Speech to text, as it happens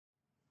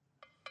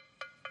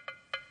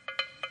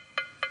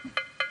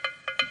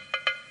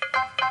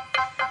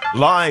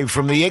Live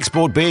from the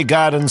Export Beer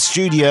Garden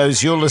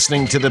studios, you're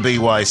listening to the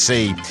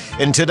BYC.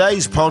 In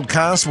today's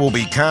podcast, we'll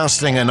be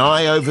casting an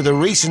eye over the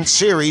recent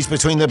series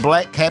between the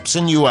Black Caps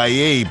and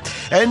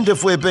UAE. And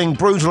if we're being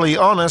brutally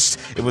honest,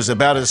 it was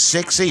about as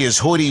sexy as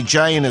Hoyte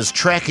J and his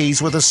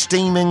trackies with a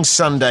steaming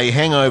Sunday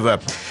hangover.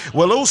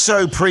 We'll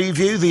also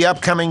preview the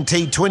upcoming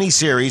T20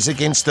 series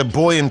against the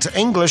buoyant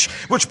English,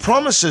 which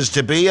promises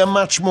to be a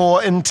much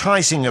more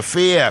enticing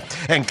affair,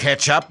 and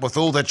catch up with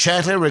all the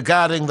chatter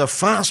regarding the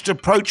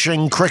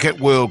fast-approaching Cricket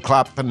World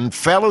Cup. And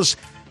fellas,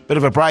 bit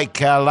of a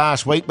break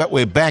last week, but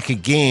we're back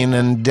again.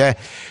 And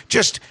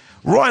just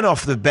right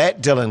off the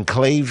bat, Dylan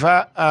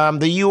Cleaver,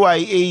 the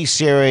UAE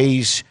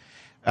series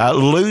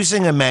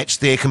losing a match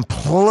there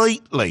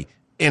completely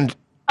and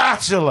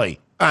utterly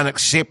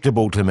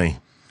unacceptable to me.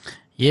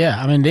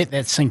 Yeah, I mean, let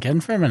that sink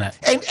in for a minute.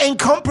 And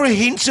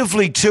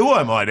comprehensively too,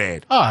 I might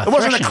add. Oh, it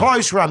wasn't a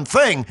close run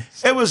thing.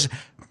 It was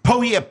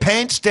pull your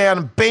pants down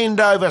and bend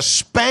over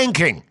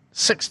spanking.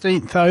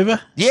 16th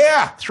over.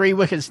 Yeah. 3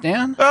 wickets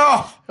down.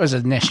 Oh. It was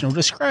a national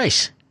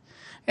disgrace.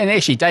 And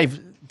actually,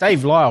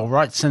 Dave Lyle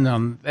writes in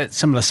on that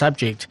similar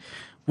subject,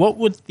 what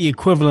would the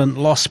equivalent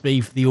loss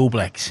be for the All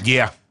Blacks?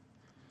 Yeah.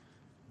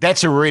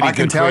 That's a really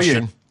good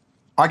question.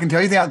 I can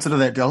tell you the answer to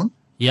that, Dylan.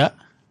 Yeah.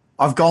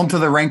 I've gone to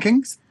the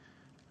rankings.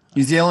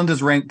 New Zealand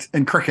is ranked,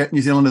 in cricket,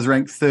 New Zealand is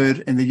ranked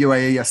 3rd and the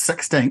UAE are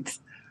 16th.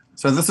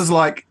 So this is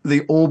like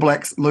the All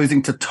Blacks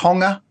losing to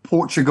Tonga,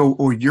 Portugal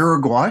or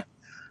Uruguay.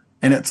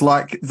 And it's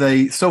like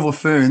the Silver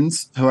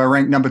Ferns, who are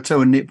ranked number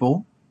 2 in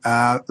netball,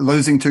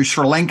 losing to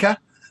Sri Lanka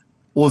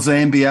or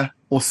Zambia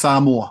or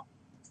Samoa.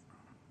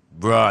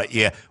 Right,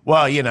 yeah.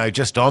 Well, you know,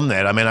 just on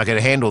that, I mean, I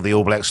could handle the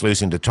All Blacks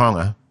losing to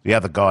Tonga. The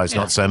other guys,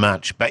 not so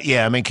much. But,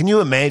 yeah, I mean, can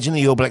you imagine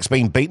the All Blacks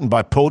being beaten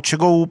by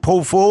Portugal,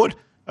 Paul Ford?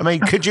 I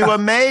mean, could you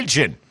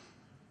imagine?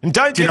 And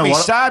don't get me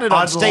started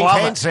on Steve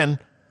Hansen.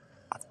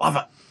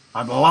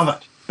 I'd love it.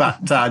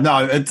 But,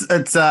 no,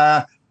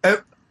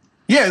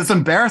 it's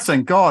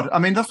embarrassing. God, I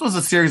mean, this was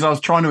a series I was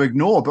trying to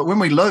ignore, but when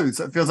we lose,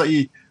 it feels like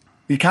you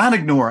can't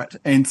ignore it.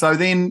 And so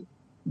then,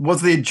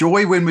 was there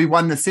joy when we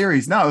won the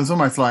series? No, it was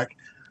almost like,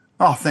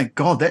 oh, thank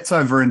God, that's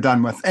over and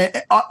done with.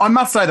 And I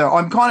must say though,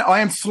 I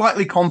am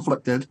slightly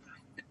conflicted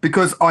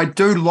because I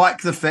do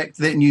like the fact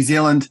that New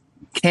Zealand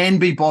can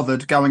be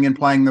bothered going and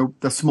playing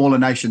the smaller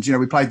nations. You know,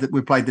 we played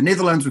the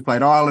Netherlands, we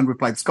played Ireland, we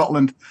played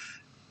Scotland,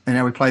 and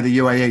now we play the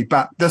UAE.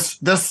 But this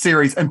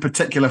series in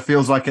particular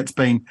feels like it's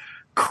been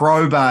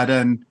crowbarred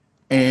in,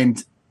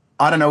 and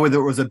I don't know whether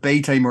it was a B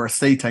team or a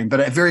C team, but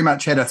it very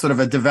much had a sort of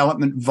a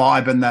development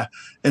vibe in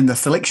the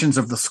selections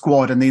of the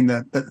squad, and then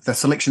the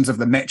selections of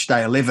the match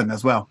day 11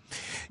 as well.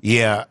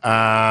 Yeah,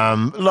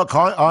 look,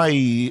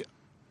 I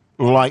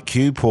like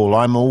you, Paul.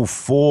 I'm all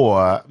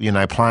for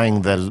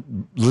playing the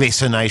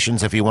lesser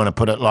nations, if you want to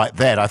put it like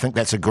that. I think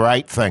that's a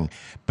great thing,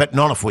 but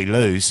not if we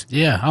lose.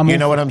 Yeah,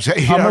 what I'm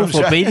saying. I'm all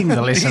for beating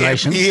the lesser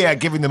nations. Yeah,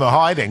 giving them a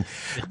hiding.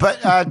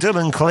 But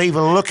Dylan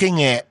Cleaver,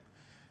 looking at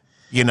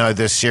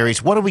this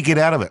series, what do we get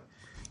out of it?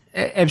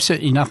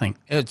 Absolutely nothing.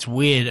 It's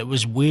weird. It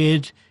was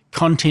weird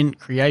content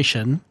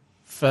creation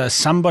for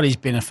somebody's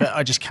benefit.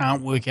 I just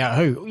can't work out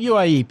who.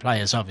 UAE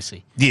players,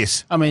 obviously.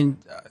 Yes. I mean,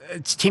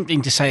 it's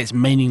tempting to say it's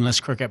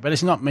meaningless cricket, but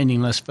it's not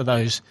meaningless for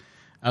those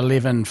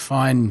 11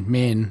 fine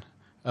men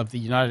of the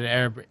United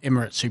Arab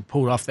Emirates who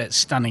pulled off that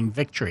stunning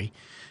victory.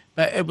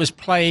 But it was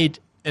played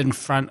in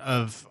front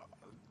of,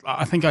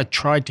 I think I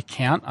tried to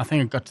count, I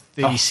think I got to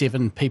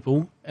 37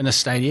 people in a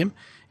stadium.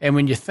 And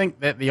when you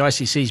think that the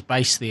ICC's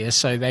based there,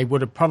 so they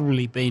would have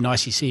probably been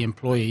ICC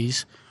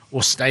employees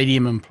or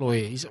stadium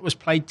employees, it was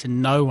played to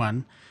no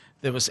one.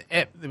 There was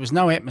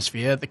no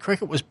atmosphere. The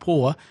cricket was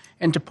poor.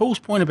 And to Paul's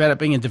point about it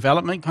being a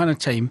development kind of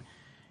team,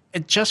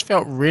 it just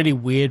felt really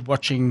weird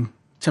watching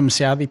Tim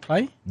Southee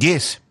play.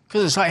 Yes.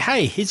 Because it's like,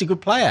 hey, he's a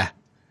good player.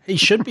 He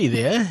should be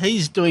there.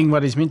 He's doing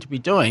what he's meant to be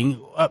doing.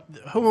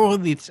 Who are all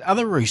these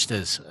other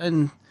roosters?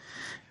 And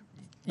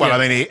well,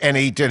 I mean,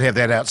 he did have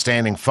that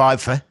outstanding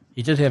fifer.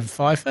 He did have a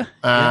fifer.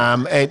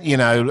 And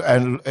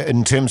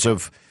in terms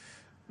of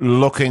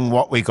looking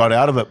what we got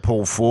out of it,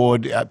 Paul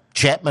Ford,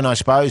 Chapman, I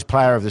suppose,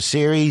 player of the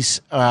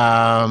series. He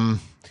got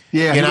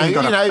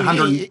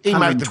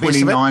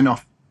 129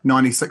 off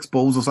 96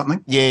 balls or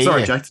something. Yeah,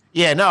 sorry, Jason.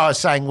 Yeah, no, I was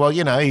saying, well,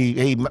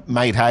 he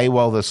made hay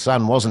while the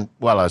sun wasn't.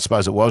 Well, I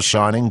suppose it was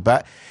shining,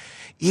 but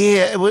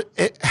yeah, and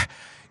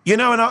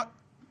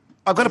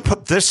I've got to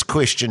put this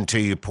question to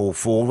you, Paul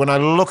Ford. When I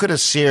look at a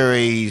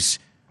series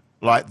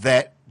like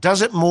that,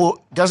 does it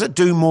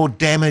do more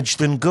damage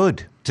than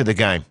good to the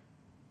game?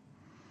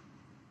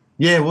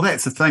 Yeah, well,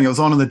 that's the thing. It was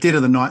on in the dead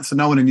of the night, so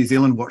no one in New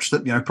Zealand watched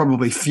it.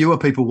 Probably fewer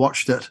people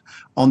watched it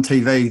on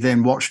TV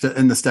than watched it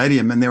in the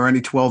stadium, and there were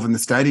only 12 in the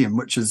stadium,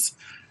 which is,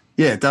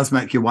 it does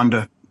make you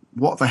wonder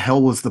what the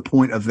hell was the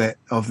point of that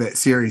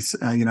series.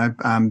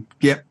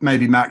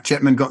 Maybe Mark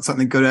Chapman got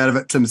something good out of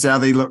it. Tim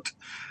Southee looked,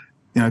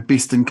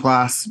 best in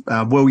class.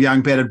 Will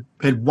Young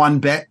had one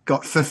bat,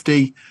 got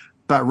 50.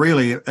 But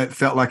really, it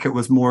felt like it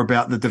was more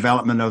about the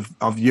development of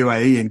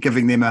UAE and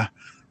giving them a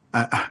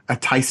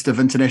taste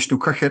of international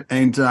cricket.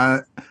 And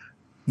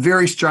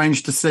very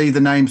strange to see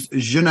the names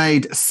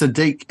Junaid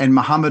Sadiq and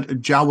Muhammad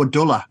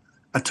Jawadullah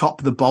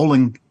atop the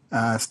bowling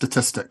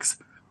statistics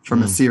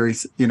from the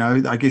series. You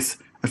know, I guess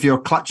if you're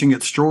clutching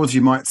at straws,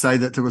 you might say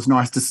that it was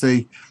nice to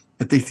see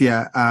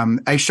Aditya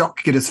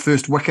Ashok get his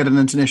first wicket in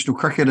international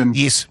cricket, and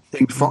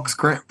Dean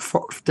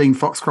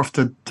Foxcroft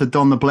to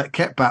don the black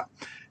cap. But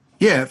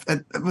yeah,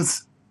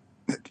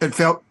 it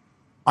felt.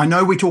 I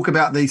know we talk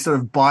about these sort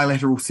of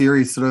bilateral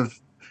series,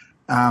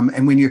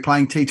 and when you're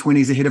playing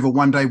T20s ahead of a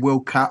one-day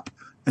World Cup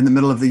in the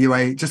middle of the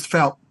UAE, it just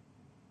felt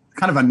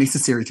kind of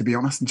unnecessary, to be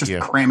honest, and just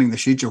cramming the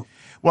schedule.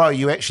 Well,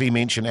 you actually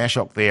mentioned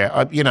Ashok there.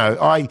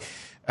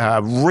 I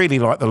really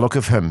like the look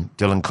of him,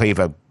 Dylan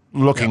Cleaver.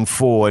 Looking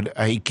forward,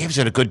 he gives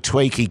it a good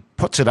tweak. He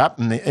puts it up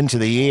into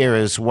the air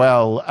as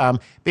well.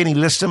 Benny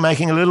Lister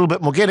making a little bit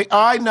more getting.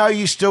 I know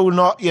you're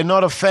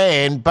not a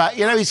fan, but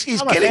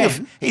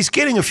he's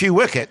getting a few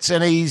wickets,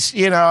 and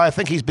I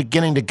think he's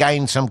beginning to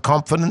gain some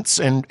confidence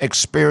and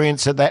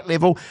experience at that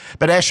level.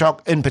 But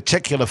Ashok, in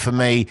particular, for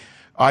me,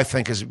 I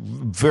think is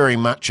very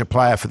much a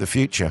player for the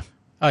future.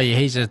 Oh yeah,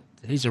 he's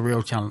a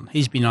real talent.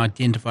 He's been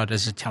identified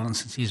as a talent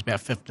since he was about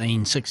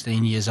 15,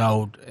 16 years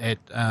old at,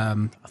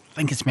 I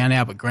think it's Mount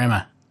Albert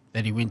Grammar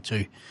that he went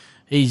to.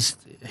 He's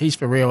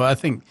for real. I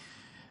think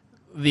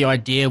the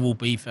idea will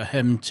be for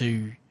him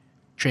to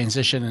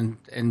transition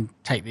and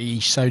take the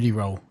Ish Sodhi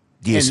role.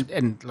 Yes.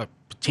 And look,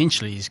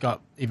 potentially he's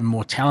got even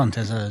more talent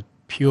as a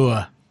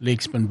pure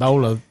leg spin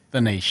bowler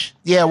than Ish.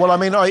 Yeah, well, I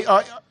mean,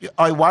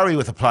 I worry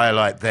with a player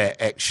like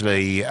that,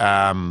 actually,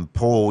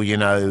 Paul,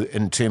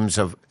 in terms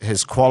of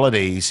his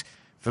qualities.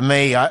 For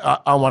me,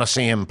 I want to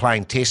see him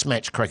playing test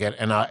match cricket,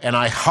 and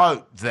I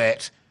hope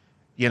that,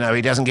 he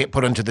doesn't get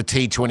put into the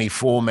T20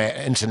 format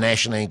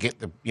internationally and get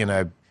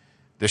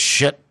the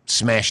shit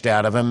smashed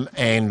out of him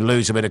and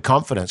lose a bit of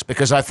confidence.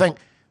 Because I think,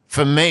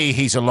 for me,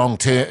 he's a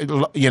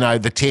long-term,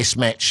 the test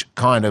match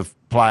kind of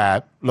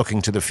player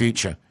looking to the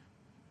future.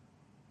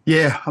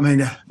 Yeah, I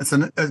mean,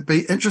 it'd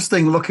be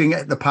interesting looking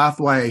at the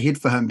pathway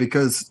ahead for him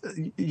because,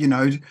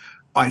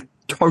 I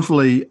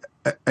totally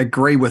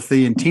agree with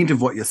the intent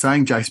of what you're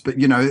saying, Jace, but,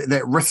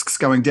 that risks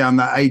going down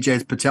the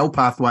Ajaz Patel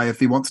pathway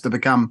if he wants to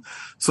become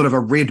sort of a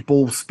red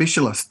ball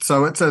specialist.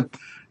 So it's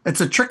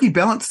a tricky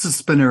balance to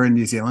spinner in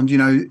New Zealand.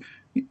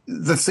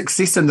 The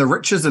success and the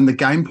riches and the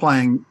game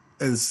playing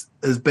is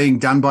being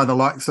done by the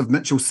likes of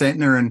Mitchell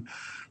Santner and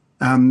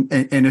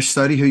Ish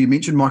Sodhi, who you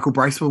mentioned, Michael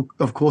Bracewell,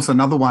 of course,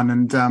 another one.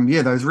 And,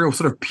 those real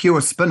sort of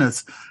pure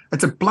spinners.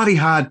 It's a bloody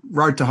hard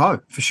road to hoe,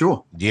 for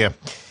sure. Yeah.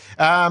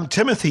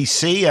 Timothy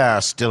C.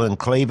 asked Dylan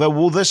Cleaver,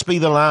 will this be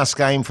the last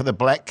game for the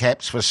Black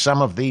Caps for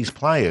some of these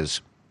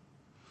players?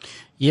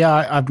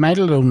 Yeah, I've made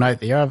a little note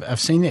there. I've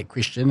seen that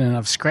question and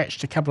I've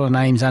scratched a couple of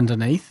names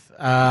underneath.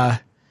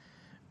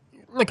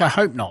 Look, I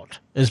hope not,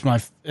 is my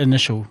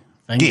initial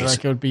thing. Yes.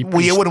 Like, it would be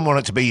you wouldn't want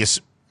it to be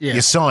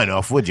your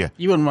sign-off, would you?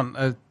 You wouldn't want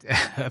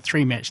a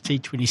three-match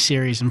T20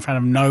 series in front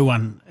of no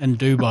one in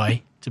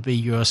Dubai to be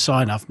your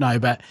sign-off. No,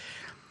 but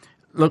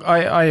look,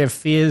 I have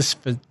fears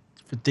for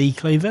D.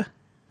 Cleaver.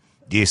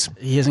 Yes.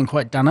 He hasn't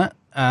quite done it,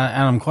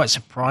 and I'm quite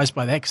surprised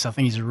by that because I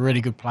think he's a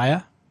really good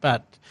player.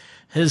 But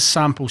his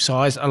sample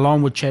size,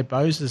 along with Chad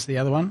Bowes, is the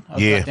other one I've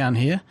got down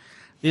here.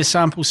 Their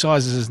sample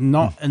size is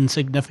not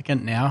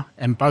insignificant now,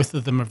 and both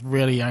of them have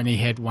really only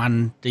had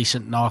one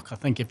decent knock. I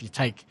think if you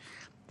take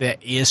that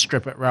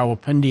airstrip at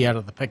Rawalpindi out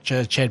of the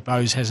picture, Chad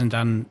Bowes hasn't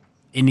done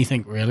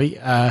anything really.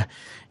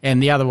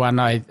 And the other one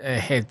I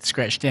had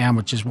scratched down,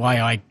 which is why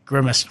I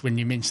grimaced when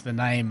you mentioned the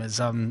name, is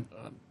I'm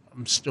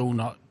still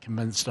not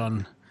convinced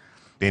on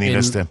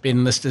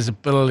Ben Lister's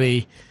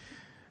ability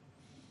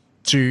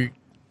to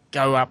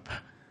go up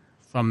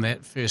from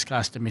that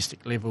first-class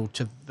domestic level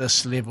to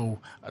this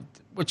level,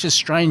 which is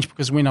strange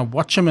because when I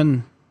watch him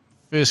in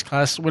first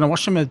class, when I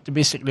watch him at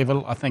domestic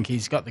level, I think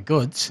he's got the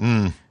goods.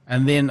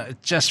 And then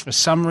just for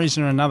some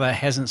reason or another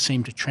hasn't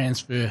seemed to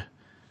transfer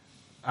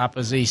up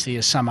as easily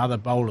as some other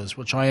bowlers,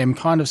 which I am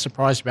kind of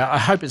surprised about. I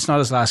hope it's not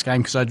his last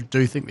game because I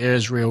do think there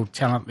is real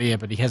talent there,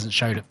 but he hasn't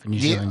showed it for New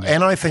Zealand yet.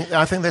 And I think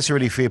that's a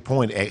really fair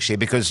point, actually,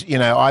 because,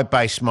 I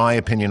based my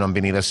opinion on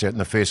Benny Lister in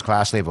the first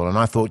class level, and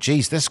I thought,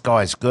 geez, this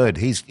guy's good.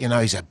 He's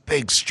a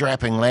big,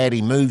 strapping lad.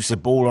 He moves the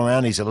ball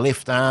around. He's a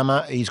left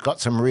armour. He's got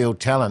some real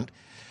talent.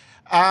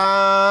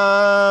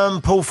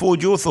 Paul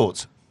Ford, your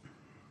thoughts?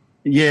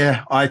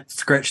 Yeah, I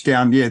scratched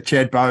down,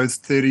 Chad Bowes,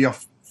 30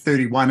 off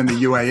 31 in the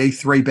UAE,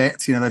 3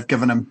 bats. They've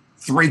given him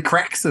 3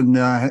 cracks and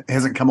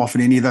hasn't come off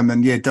in any of them.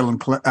 And,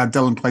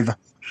 Dylan Cleaver,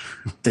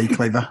 D.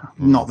 Cleaver,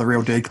 not the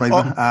real D.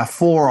 Cleaver,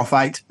 4 off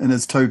 8 in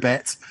his 2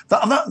 bats. The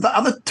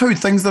other 2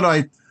 things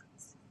that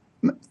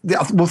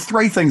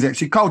 3 things,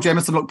 actually. Cole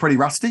Jamieson looked pretty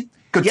rusty.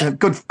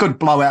 Good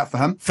blowout for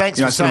him. Thanks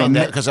for saying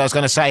that, because I was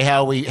going to say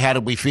how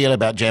did we feel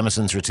about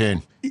Jamison's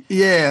return?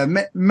 Yeah,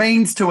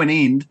 means to an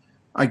end,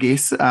 I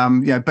guess.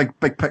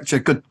 Big picture.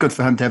 Good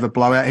for him to have a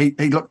blowout. He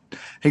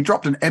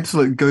dropped an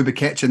absolute goober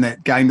catch in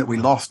that game that we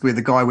lost, where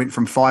the guy went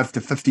from 5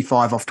 to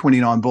 55 off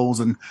 29 balls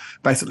and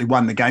basically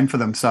won the game for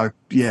them. So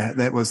yeah,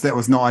 that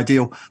was not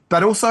ideal.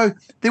 But also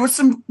there was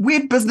some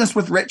weird business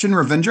with Rachin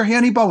Ravindra. He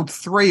only bowled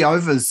 3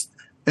 overs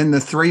in the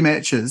 3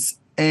 matches,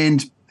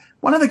 and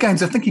one of the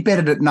games I think he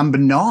batted at number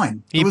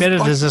 9. He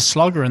batted as a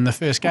slogger in the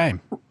first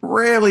game.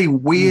 Really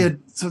weird.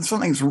 So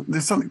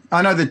there's something.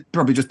 I know they're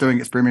probably just doing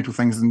experimental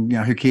things, and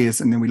who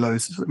cares? And then we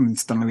lose. I mean,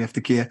 suddenly we have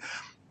to care.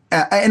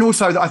 And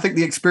also, I think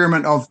the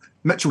experiment of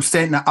Mitchell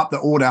Santner up the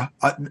order,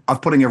 I'm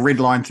putting a red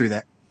line through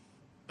that.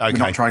 Okay. We're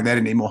not trying that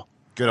anymore.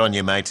 Good on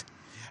you, mate.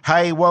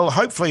 Hey, well,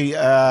 hopefully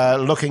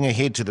looking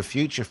ahead to the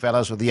future,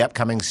 fellas, with the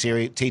upcoming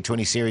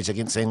T20 series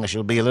against the English,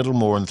 it'll be a little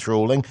more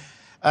enthralling.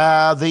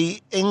 The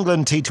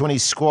England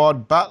T20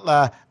 squad: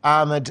 Butler,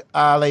 Ahmed,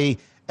 Ali,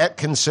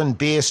 Atkinson,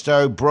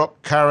 Bairstow,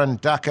 Brook, Curran,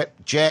 Duckett,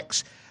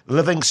 Jacks,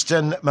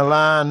 Livingston,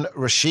 Milan,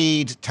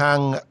 Rashid,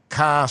 Tung,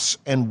 Cass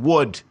and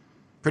Wood.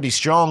 Pretty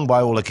strong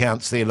by all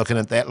accounts there, looking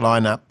at that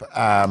lineup,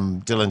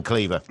 Dylan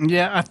Cleaver.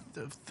 Yeah, I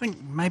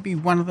think maybe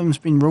one of them's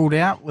been ruled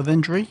out with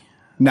injury.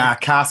 Nah,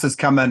 Cass has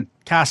come in.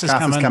 Cass has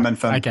come in.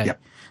 Okay.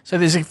 Yep. So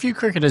there's a few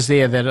cricketers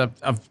there that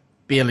I've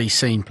barely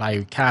seen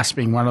play. Cass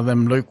being one of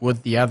them, Luke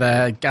Wood the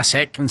other, Gus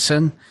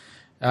Atkinson.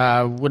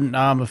 Wouldn't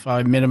know him if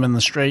I met him in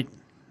the street.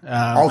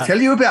 I'll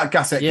tell you about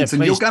Gus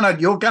Atkinson. Yeah,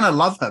 you're gonna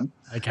love him.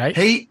 Okay.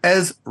 He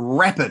is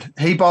rapid.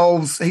 He's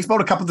bowled a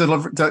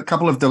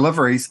couple of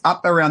deliveries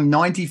up around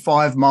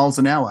 95 miles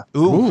an hour.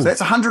 Ooh. So that's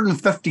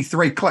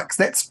 153 clicks.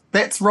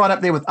 That's right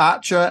up there with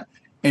Archer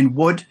and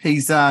Wood.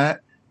 He's had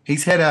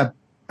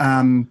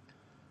I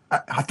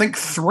think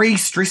 3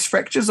 stress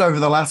fractures over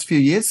the last few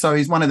years. So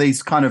he's one of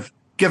these kind of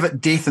give it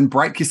death and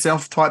break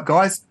yourself type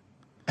guys.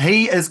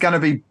 He is going to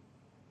be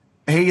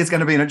an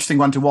interesting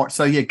one to watch.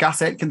 So yeah,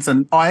 Gus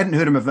Atkinson. I hadn't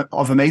heard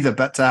of him either,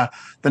 but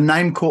the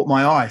name caught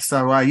my eye.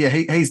 So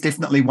he's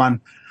definitely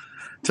one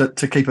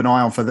to keep an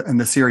eye on in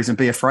the series and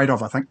be afraid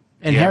of, I think.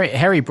 And yeah.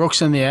 Harry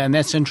Brooks in there, and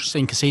that's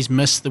interesting because he's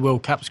missed the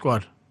World Cup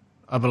squad,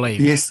 I believe.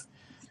 Yes,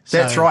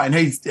 that's right. And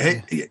he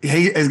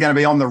is going to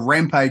be on the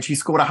rampage. He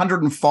scored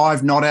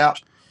 105 not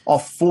out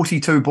off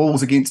 42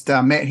 balls against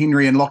Matt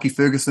Henry and Lockie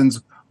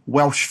Ferguson's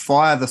Welsh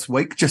Fire this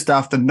week, just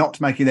after not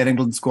making that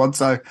England squad.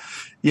 So,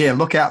 yeah,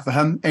 look out for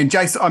him. And,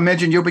 Jason, I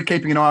imagine you'll be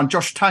keeping an eye on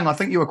Josh Tongue. I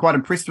think you were quite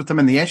impressed with him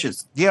in the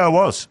Ashes. Yeah, I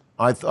was.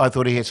 I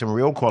thought he had some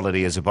real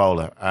quality as a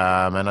bowler,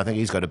 and I think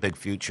he's got a big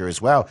future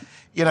as well.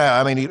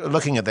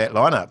 Looking at that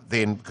lineup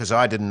then, because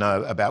I didn't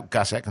know about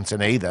Gus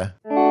Atkinson either.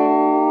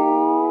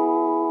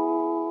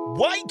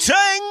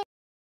 Waiting!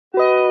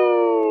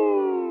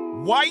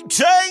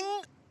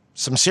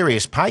 Some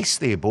serious pace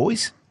there,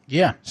 boys.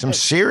 Yeah. Some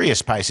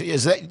serious pace. Do you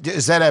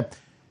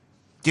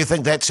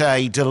think that's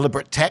a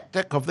deliberate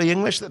tactic of the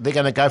English, that they're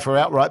going to go for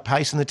outright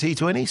pace in the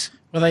T20s?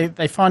 Well,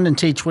 they find in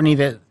T20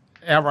 that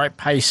outright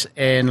pace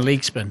and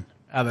leg spin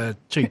are the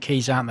 2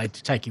 keys, aren't they,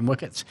 to taking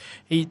wickets.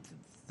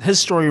 His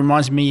story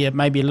reminds me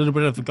maybe a little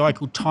bit of a guy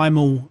called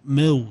Tymel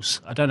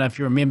Mills. I don't know if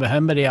you remember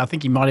him, but I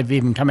think he might have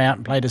even come out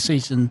and played a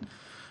season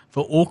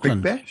for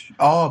Auckland. Big Bash?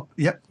 Oh,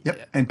 yep.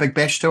 And Big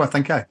Bash too, I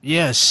think, eh?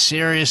 Yeah,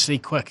 seriously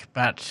quick,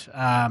 but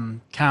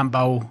can't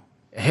bowl.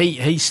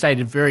 He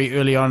stated very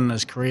early on in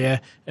his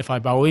career, if I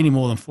bowl any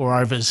more than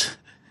 4 overs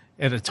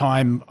at a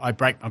time, I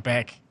break my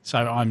back. So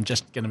I'm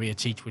just going to be a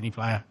T20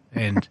 player,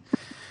 and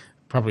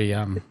probably,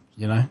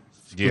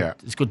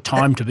 it's good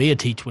time to be a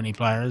T20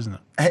 player, isn't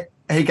it?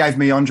 He gave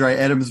me Andre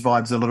Adams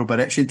vibes a little bit,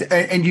 actually.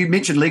 And you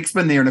mentioned leg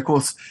spin there, and of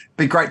course, it'd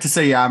be great to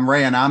see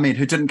Rayan Ahmed,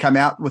 who didn't come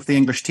out with the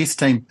English Test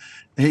team.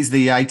 He's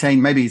the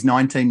 18, maybe he's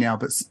 19 now,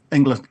 but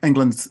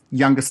England's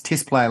youngest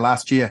Test player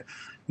last year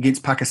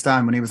against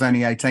Pakistan when he was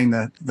only 18.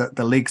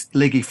 The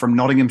leggy from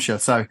Nottinghamshire,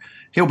 so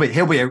he'll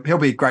be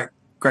a great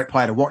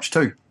player to watch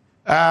too.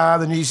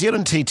 The New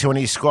Zealand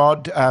T20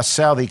 squad: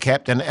 Southee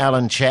captain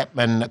Alan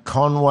Chapman,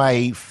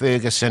 Conway,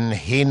 Ferguson,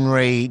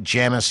 Henry,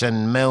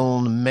 Jamieson,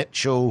 Milne,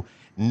 Mitchell,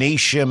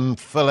 Neesham,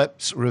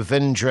 Phillips,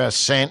 Ravindra,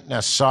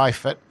 Santner,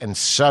 Seifert and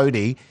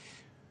Sodhi.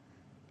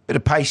 Bit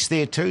of pace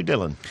there too,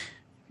 Dylan.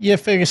 Yeah,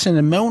 Ferguson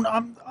and Milne.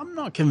 I'm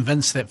not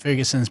convinced that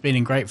Ferguson's been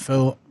in great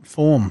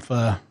form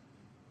for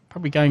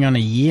probably going on a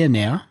year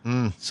now.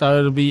 So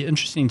it'll be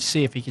interesting to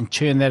see if he can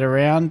turn that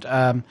around.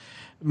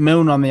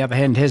 Milne, on the other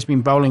hand, has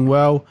been bowling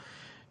well.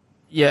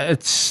 Yeah,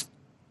 it's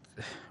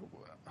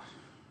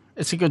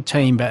a good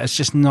team, but it's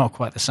just not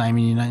quite the same,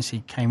 and you don't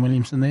see Kane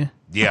Williamson there.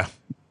 Yeah.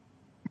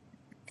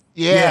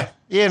 No,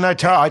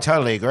 I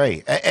totally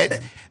agree.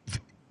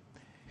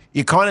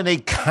 You kind of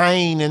need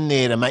Kane in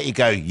there to make you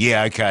go,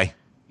 yeah, okay,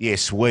 yeah,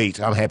 sweet,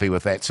 I'm happy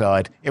with that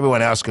side.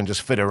 Everyone else can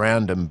just fit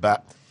around him.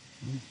 But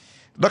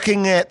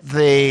looking at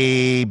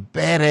the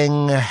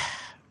batting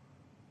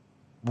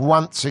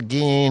once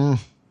again,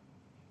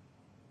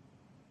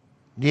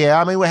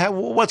 yeah, I mean,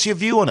 what's your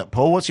view on it,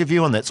 Paul? What's your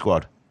view on that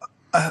squad?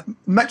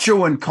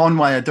 Mitchell and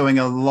Conway are doing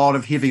a lot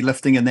of heavy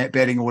lifting in that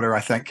batting order, I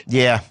think.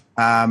 Yeah.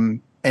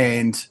 And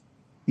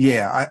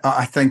yeah,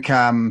 I think,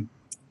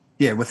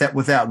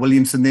 without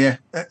Williamson there,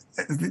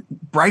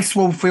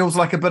 Bracewell feels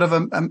like a bit of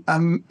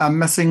a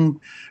missing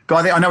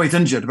guy there. I know he's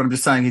injured, but I'm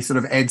just saying he sort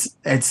of adds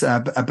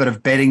a bit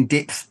of batting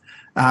depth.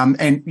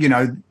 And,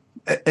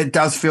 it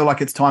does feel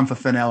like it's time for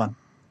Finn Allen.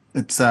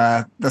 It's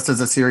this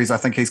is a series I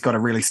think he's got to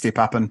really step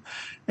up and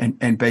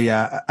be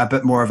a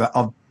bit more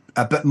of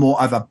a bit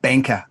more of a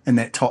banker in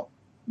that top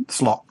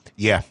slot.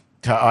 Yeah,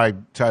 I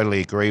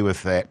totally agree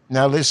with that.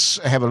 Now let's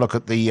have a look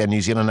at the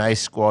New Zealand A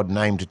squad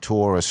named to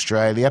tour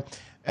Australia,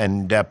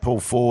 and Paul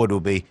Ford will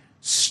be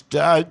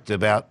stoked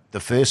about the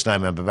first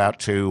name I'm about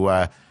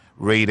to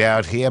read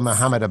out here,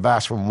 Mohamed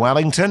Abbas from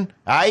Wellington.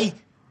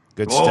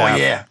 Good stuff. Oh,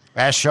 yeah.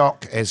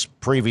 Ashok, as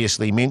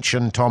previously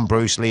mentioned, Tom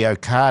Bruce, Leo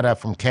Carter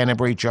from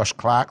Canterbury, Josh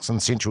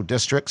Clarkson, Central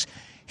Districts,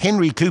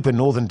 Henry Cooper,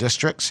 Northern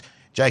Districts,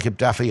 Jacob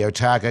Duffy,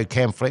 Otago,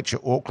 Cam Fletcher,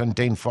 Auckland,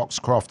 Dean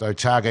Foxcroft,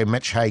 Otago,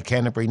 Mitch Hay,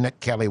 Canterbury,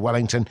 Nick Kelly,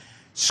 Wellington,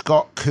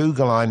 Scott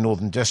Kugelline,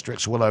 Northern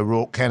Districts, Will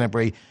O'Rourke,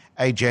 Canterbury,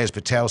 Ajaz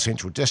Patel,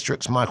 Central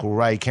Districts, Michael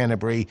Ray,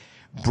 Canterbury,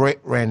 Brett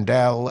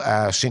Randell,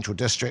 Central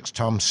Districts,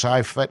 Tom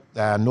Seifert,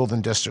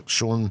 Northern Districts,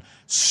 Sean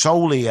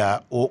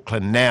Solier,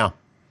 Auckland. Now,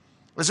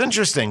 it's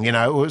interesting, it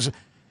was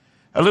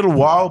a little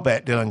while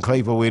back, Dylan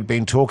Cleaver, we'd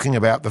been talking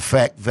about the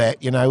fact that,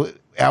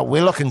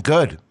 we're looking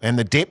good and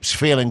the depth's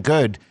feeling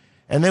good.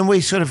 And then we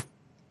sort of,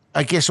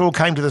 I guess, all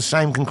came to the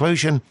same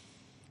conclusion.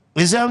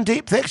 Is our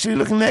depth actually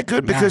looking that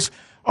good? Because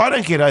I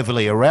don't get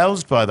overly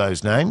aroused by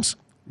those names.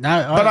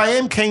 No. But I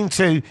am keen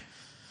to,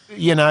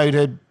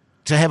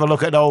 to have a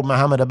look at old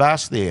Mohamed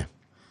Abbas there.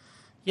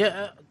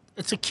 Yeah,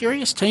 it's a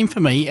curious team for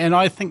me, and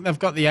I think they've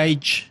got the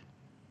age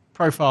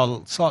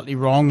profile slightly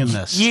wrong in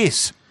this.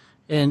 Yes.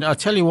 And I'll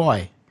tell you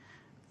why.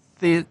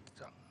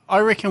 I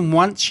reckon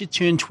once you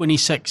turn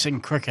 26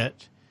 in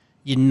cricket,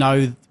 you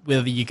know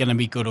whether you're going to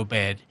be good or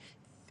bad.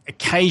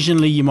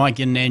 Occasionally you might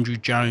get an Andrew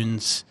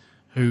Jones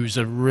who's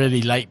a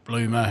really late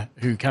bloomer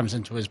who comes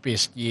into his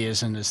best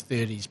years in his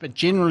 30s. But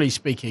generally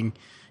speaking,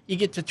 you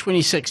get to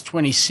 26,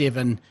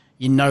 27,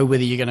 you know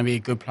whether you're going to be a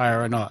good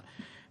player or not.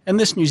 And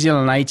this New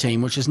Zealand A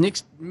team, which is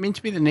meant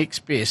to be the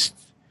next best,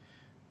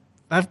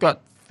 they've got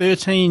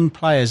 13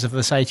 players of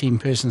this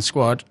 18-person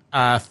squad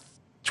are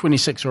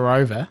 26 or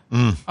over,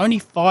 only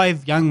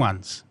 5 young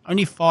ones,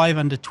 only 5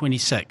 under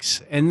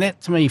 26. And that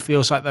to me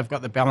feels like they've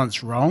got the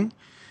balance wrong.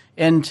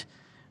 And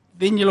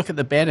then you look at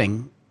the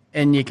batting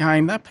and you're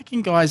going, they're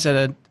picking guys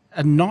that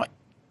are not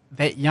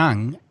that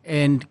young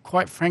and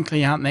quite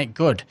frankly aren't that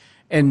good.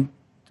 And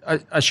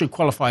I should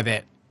qualify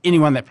that.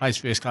 Anyone that plays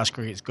first-class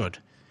cricket is good.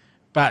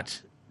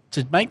 But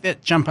to make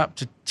that jump up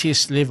to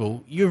test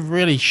level, you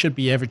really should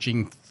be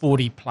averaging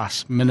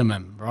 40-plus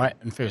minimum, right,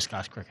 in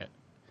first-class cricket.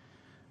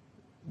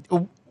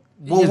 Well,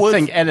 you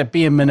think at a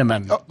bare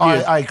minimum.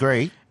 I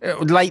agree.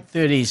 Late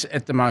 30s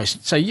at the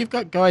most. So you've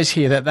got guys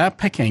here that they're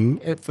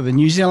picking for the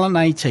New Zealand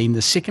A team,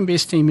 the second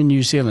best team in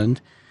New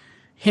Zealand.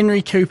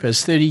 Henry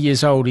Cooper's 30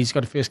 years old. He's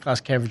got a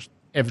first-class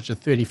average of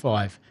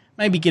 35.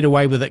 Maybe get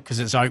away with it because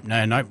it's opener,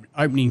 and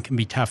opening can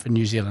be tough in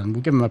New Zealand.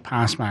 We'll give him a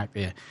pass mark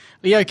there.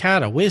 Leo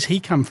Carter, where's he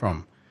come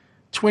from?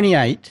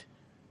 28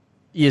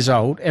 years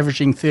old,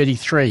 averaging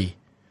 33.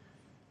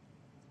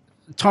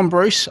 Tom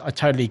Bruce, I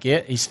totally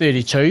get. He's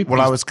 32.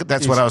 Well,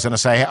 that's what I was going to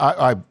say.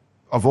 I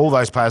of all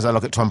those players, I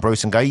look at Tom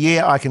Bruce and go,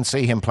 yeah, I can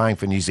see him playing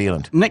for New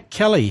Zealand. Nick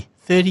Kelly,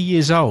 30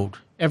 years old,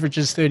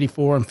 averages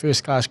 34 in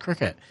first-class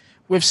cricket.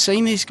 We've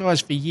seen these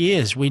guys for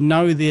years. We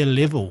know their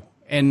level.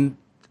 And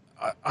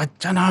I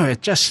don't know,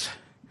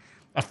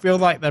 I feel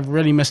like they've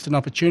really missed an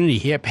opportunity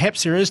here.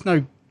 Perhaps there is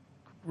no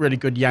really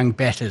good young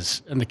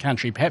batters in the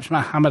country. Perhaps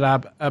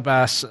Mohamed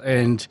Abbas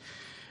and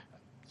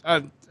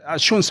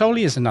Sean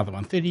Solier is another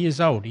one, 30 years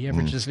old. He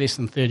averages less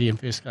than 30 in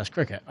first-class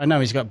cricket. I know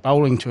he's got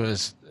bowling to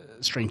his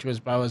string to his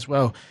bow as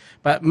well.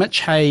 But Mitch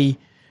Hay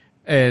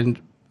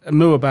and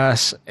Mu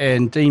Abbas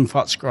and Dean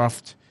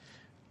Foxcroft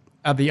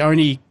are the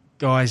only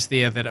guys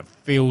there that it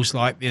feels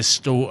like there's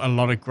still a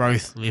lot of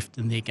growth left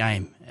in their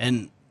game.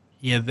 And,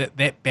 yeah,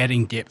 that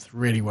batting depth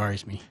really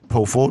worries me.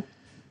 Paul Ford?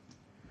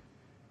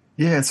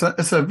 Yeah,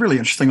 it's a really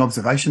interesting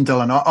observation,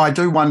 Dylan. I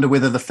do wonder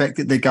whether the fact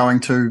that they're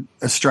going to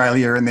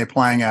Australia and they're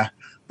playing a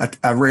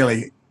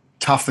really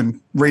tough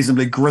and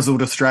reasonably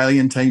grizzled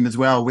Australian team as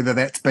well, whether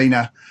that's been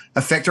a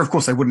factor. Of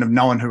course, they wouldn't have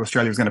known who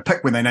Australia was going to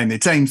pick when they named their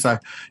team. So,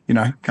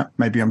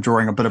 maybe I'm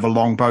drawing a bit of a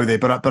long bow there,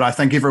 but I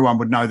think everyone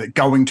would know that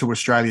going to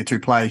Australia to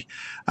play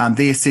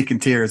their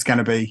second tier is going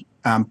to be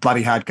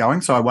bloody hard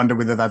going. So I wonder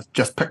whether they've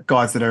just picked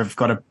guys that have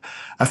got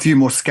a few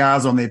more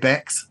scars on their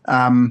backs.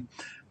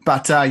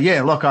 But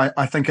look,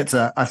 I think it's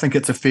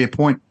a fair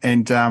point,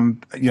 and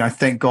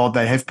thank God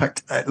they have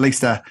picked at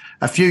least a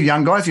few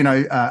young guys.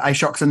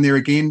 Ashok's in there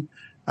again.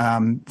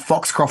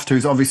 Foxcroft,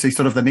 who's obviously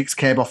sort of the next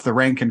cab off the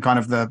rank and kind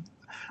of a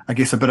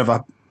bit of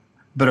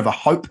a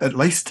hope at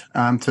least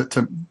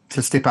to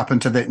step up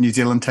into that New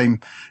Zealand team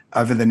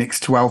over the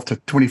next 12 to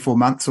 24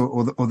 months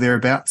or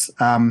thereabouts.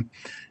 And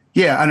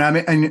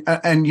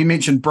you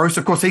mentioned Bruce.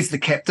 Of course, he's the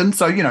captain,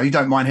 so you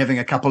don't mind having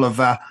a couple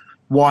of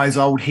wise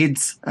old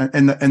heads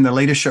in the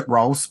leadership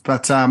roles.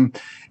 But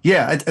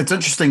it's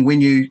interesting when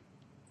you,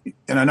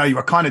 and I know you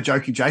were kind of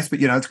joking, Jace, but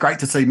it's great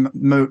to see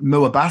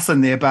Mu Abbas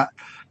in there. But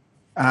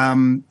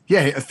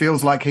it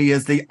feels like he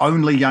is the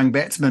only young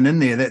batsman in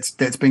there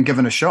that's been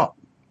given a shot.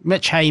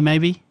 Mitch Hay,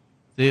 maybe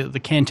the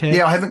Canter.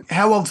 Yeah, I haven't.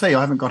 How old's he? I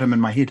haven't got him in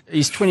my head.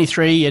 He's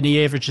 23 and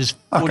he averages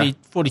 42,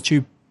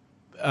 43.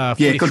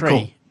 Yeah, good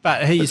call.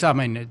 But he's,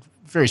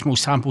 very small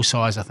sample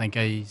size. I think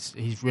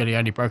he's really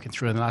only broken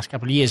through in the last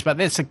couple of years. But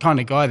that's the kind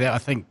of guy that I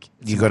think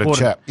you got to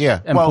chat.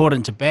 Yeah,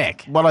 important to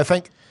back. Well, I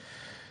think,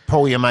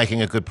 Paul, you're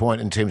making a good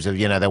point in terms of,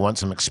 they want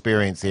some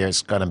experience there.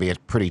 It's going to be a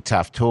pretty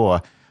tough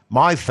tour.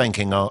 My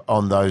thinking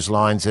on those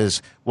lines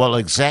is, well,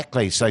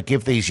 exactly. So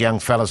give these young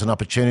fellas an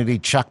opportunity,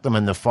 chuck them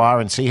in the fire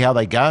and see how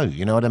they go.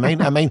 You know what I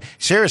mean? I mean,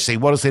 seriously,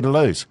 what is there to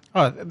lose?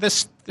 Oh,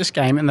 this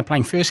game, and they're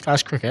playing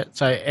first-class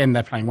cricket, and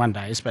they're playing one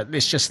days, but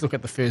let's just look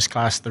at the first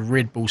class, the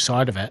Red Bull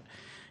side of it.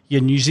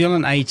 Your New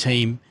Zealand A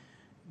team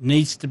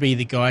needs to be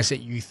the guys that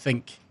you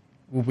think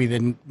will be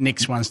the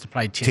next ones to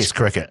play Test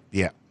cricket.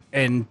 Yeah.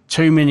 And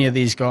too many of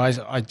these guys,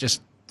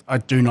 I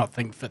do not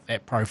think fit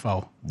that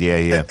profile.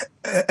 Yeah.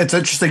 It's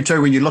interesting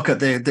too when you look at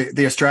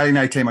the Australian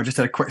A team. I just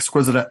had a quick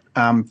squiz at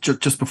it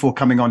just before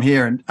coming on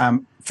here,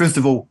 and first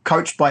of all,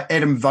 coached by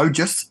Adam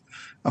Voges,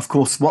 of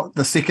course,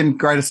 the second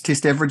greatest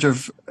Test average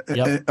of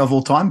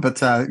all time. But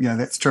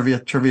that's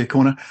trivia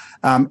corner.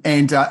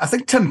 And I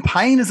think Tim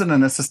Payne is in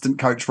an assistant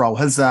coach role.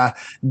 His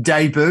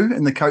debut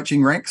in the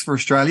coaching ranks for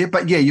Australia.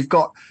 But yeah, you've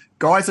got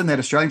guys in that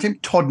Australian team.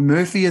 Todd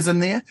Murphy is in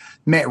there.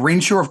 Matt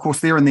Renshaw, of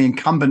course, they're in the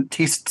incumbent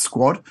Test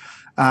squad.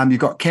 You've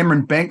got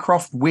Cameron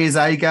Bancroft, Wes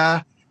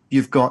Agar.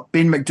 You've got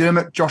Ben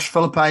McDermott, Josh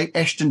Philippe,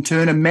 Ashton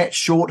Turner, Matt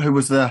Short, who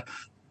was the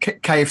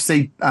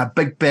KFC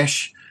Big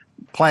Bash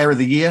Player of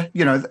the Year.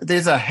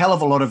 There's a hell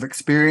of a lot of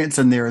experience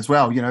in there as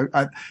well.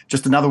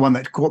 Just another one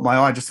that caught my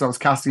eye, just as I was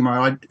casting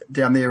my eye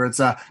down there, is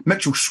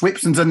Mitchell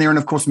Schwepson's in there, and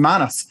of course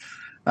Manus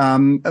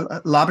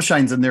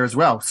Labuschagne's in there as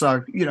well.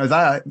 So,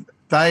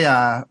 they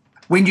are,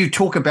 when you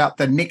talk about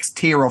the next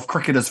tier of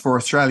cricketers for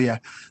Australia,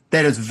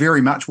 that is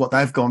very much what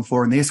they've gone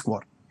for in their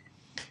squad.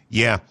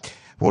 Yeah.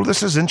 Well,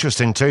 this is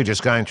interesting too,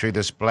 just going through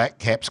this Black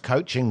Caps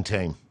coaching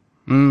team.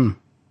 Mm.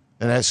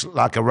 And that's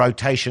like a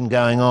rotation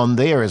going on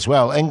there as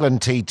well.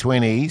 England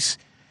T20s,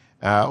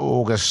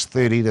 August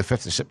 30 to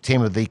 5th of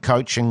September, the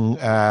coaching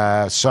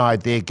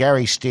side there,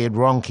 Gary Stead,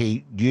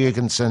 Ronke,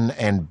 Jurgensen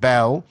and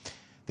Bell.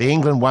 The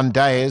England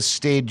one-dayers,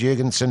 Stead,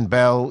 Jurgensen,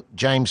 Bell,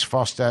 James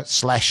Foster /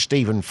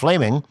 Stephen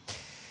Fleming.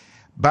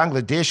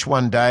 Bangladesh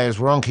one-dayers,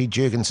 Ronke,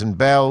 Jurgensen,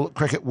 Bell.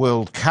 Cricket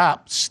World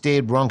Cup,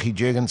 Stead, Ronke,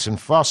 Jurgensen,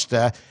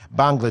 Foster.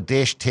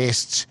 Bangladesh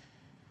tests,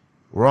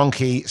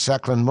 Ronke,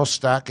 Saklan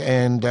Mustak,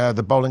 and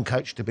the bowling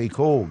coach to be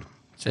called.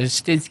 So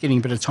Stead's getting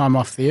a bit of time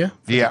off there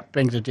for the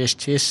Bangladesh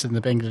tests and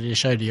the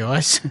Bangladesh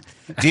ODIs.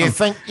 Do you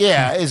think,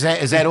 is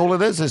that all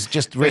it is? Is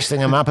just resting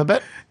him up a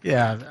bit?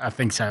 Yeah, I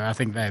think so. I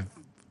think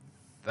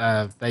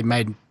they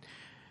made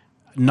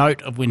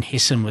note of when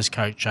Hessen was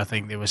coach. I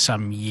think there was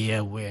some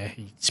year where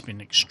he spent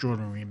an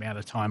extraordinary amount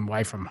of time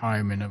away from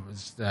home, and it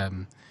was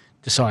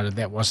decided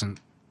that wasn't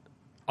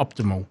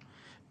optimal.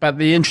 But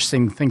the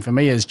interesting thing for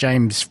me is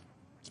James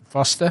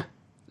Foster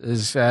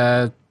is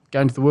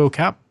going to the World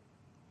Cup.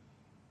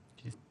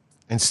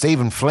 And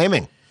Stephen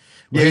Fleming.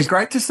 Yeah, it's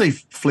great to see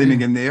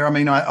Fleming in there. I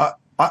mean,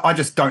 I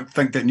just don't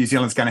think that New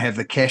Zealand's going to have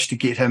the cash to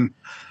get him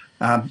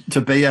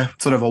to be a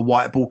sort of a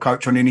white ball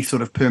coach on any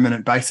sort of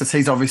permanent basis.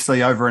 He's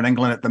obviously over in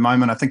England at the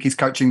moment. I think he's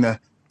coaching the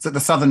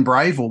Southern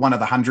Brave or one of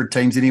the 100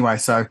 teams anyway.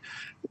 So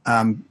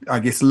I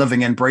guess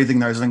living and breathing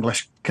those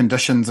English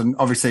conditions, and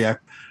obviously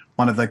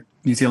one of the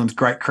New Zealand's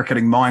great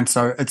cricketing minds.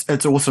 So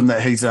it's awesome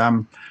that he's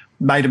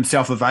made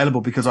himself available,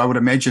 because I would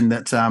imagine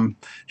that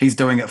he's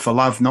doing it for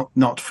love,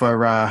 not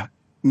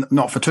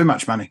for too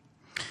much money.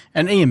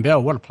 And Ian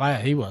Bell, what a player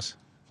he was.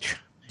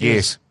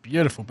 Yes.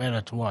 Beautiful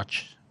batter to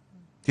watch.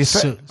 I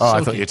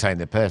thought you were taking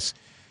the piss.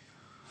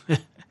 You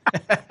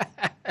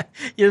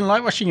didn't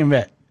like watching him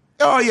bat?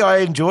 Oh, yeah, I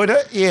enjoyed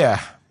it, yeah.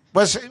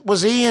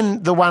 Was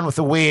Ian the one with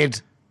the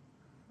weird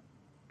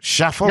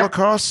shuffle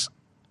across?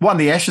 Won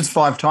the Ashes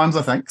 5 times,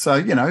 I think.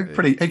 So,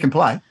 he can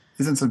play.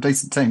 He's in some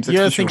decent teams.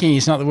 You're thinking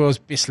he's not the world's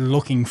best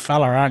looking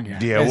fella, aren't you?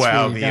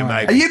 Yeah,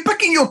 mate. Are you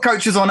picking your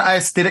coaches on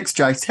aesthetics,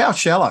 Jace? How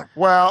shallow?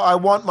 Well, I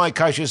want my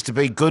coaches to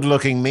be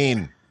good-looking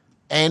men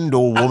and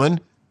or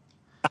women.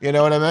 You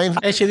know what I mean?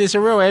 Actually, there's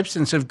a real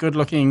absence of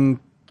good-looking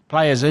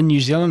players in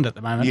New Zealand at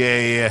the moment.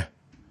 Yeah.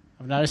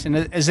 I've noticed.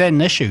 And is that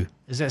an issue?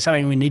 Is that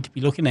something we need to be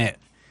looking at?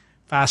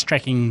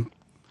 Fast-tracking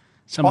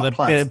some of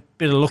the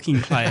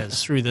better-looking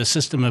players through the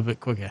system a bit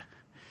quicker?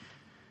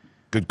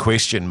 Good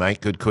question, mate.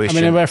 Good question.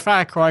 I mean, we're a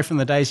far cry from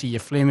the days of your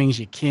Flemings,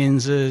 your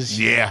Kenses.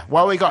 Yeah.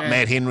 Well, we got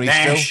Matt Henry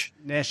still.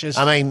 Nashes.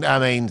 I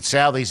mean,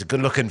 Southey's a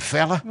good-looking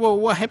fella. Well,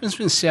 what happens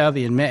when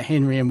Southey and Matt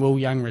Henry and Will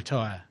Young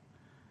retire?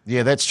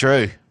 Yeah, that's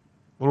true.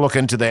 We'll look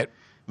into that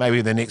maybe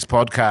in the next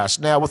podcast.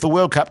 Now, with the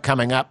World Cup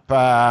coming up,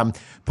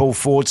 Paul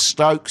Ford,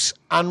 Stokes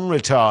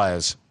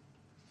unretires.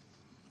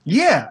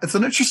 Yeah, it's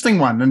an interesting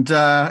one. And,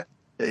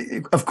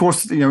 of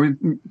course, we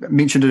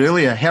mentioned it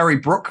earlier, Harry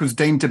Brook was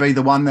deemed to be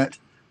the one that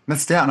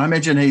missed out. And I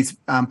imagine he's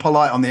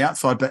polite on the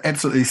outside, but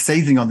absolutely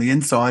seething on the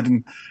inside.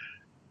 And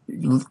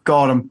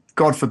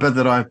God forbid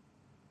that I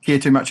care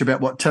too much about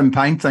what Tim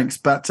Payne thinks.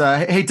 But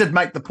he did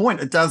make the point.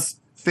 It does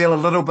feel a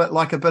little bit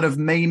like a bit of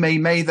me,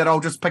 that I'll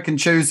just pick and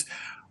choose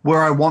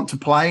where I want to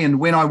play and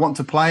when I want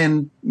to play.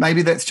 And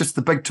maybe that's just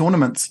the big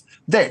tournaments.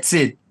 That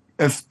said,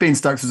 if Ben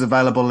Stokes was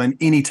available in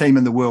any team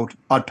in the world,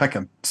 I'd pick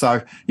him.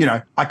 So,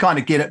 I kind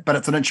of get it, but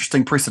it's an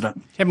interesting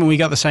precedent. Haven't we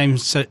got the same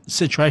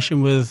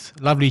situation with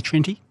lovely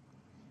Trenty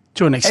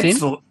to an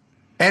extent?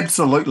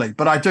 Absolutely.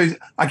 But I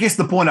guess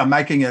the point I'm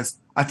making is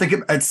I think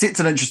it sets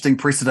an interesting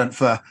precedent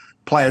for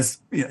players,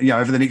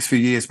 over the next few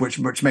years,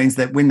 which means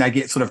that when they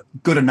get sort of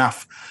good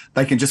enough,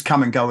 they can just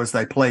come and go as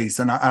they please.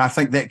 And I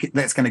think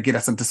that's going to get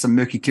us into some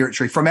murky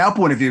territory. From our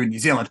point of view in New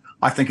Zealand,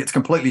 I think it's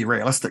completely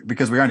realistic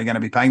because we're only going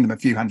to be paying them a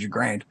few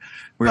 $100,000,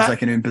 whereas they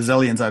can earn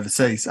bazillions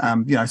overseas.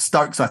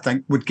 Stokes, I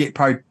think, would get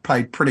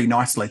paid pretty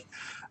nicely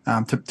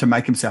to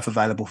make himself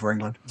available for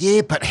England.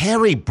 Yeah, but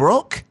Harry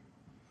Brook?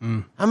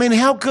 I mean,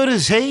 how good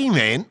is he,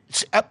 man?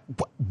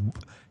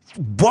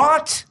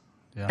 What?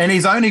 Yeah. And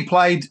he's only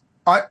played,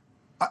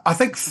 I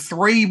think,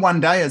 3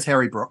 one-dayers,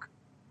 Harry Brook.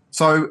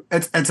 So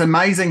it's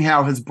amazing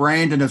how his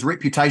brand and his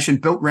reputation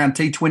built around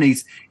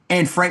T20s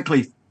and,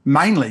 frankly,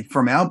 mainly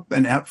from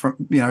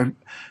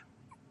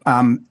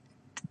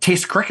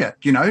Test cricket,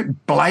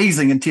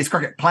 blazing in Test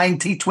cricket, playing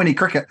T20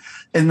 cricket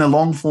in the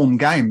long-form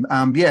game.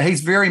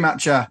 He's very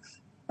much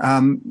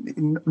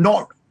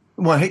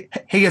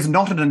he is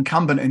not an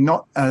incumbent and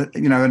not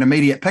an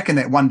immediate pick in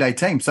that one-day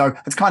team. So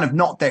it's kind of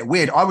not that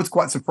weird. I was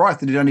quite surprised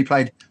that he'd only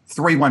played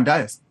 3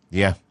 one-dayers.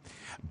 Yeah.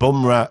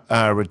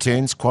 Bumrah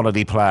returns,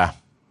 quality player.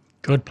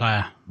 Good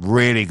player.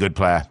 Really good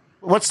player.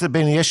 What's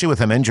been the issue with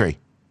him? Injury?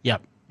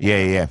 Yep.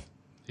 Yeah.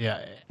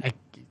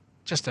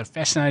 Just a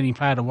fascinating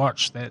player to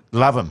watch.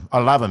 Love him. I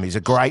love him. He's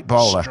a great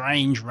bowler.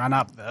 Strange run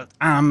up, the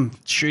arm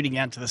shooting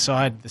out to the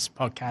side. This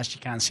podcast,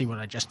 you can't see what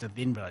I just did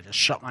then, but I just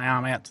shot my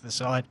arm out to the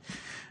side.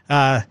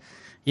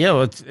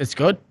 It's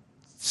good.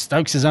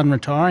 Stokes is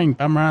unretiring.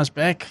 Bumrah's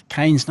back.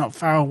 Kane's not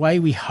far away,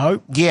 we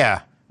hope.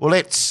 Yeah. Well,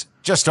 let's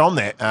just on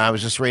that. I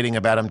was just reading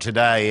about him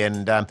today,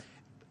 and I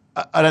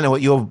don't know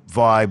what your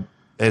vibe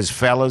is,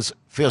 fellas.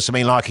 Feels to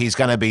me like he's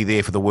going to be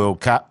there for the World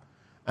Cup.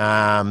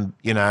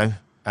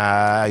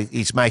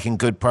 He's making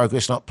good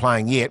progress, not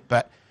playing yet,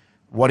 but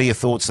what are your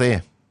thoughts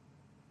there?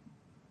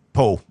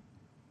 Paul?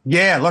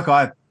 Yeah, look,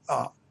 I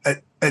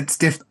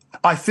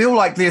feel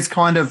like there's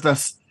kind of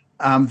this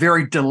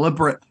very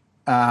deliberate,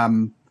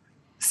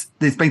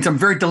 there's been some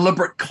very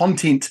deliberate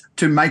content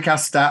to make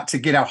us start to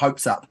get our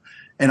hopes up.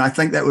 And I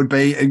think that would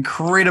be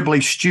incredibly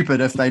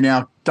stupid if they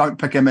now don't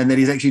pick him and that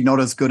he's actually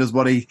not as good as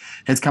what he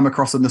has come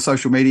across in the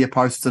social media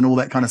posts and all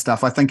that kind of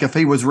stuff. I think if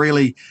he was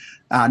really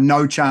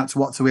no chance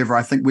whatsoever,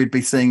 I think we'd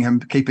be seeing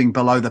him keeping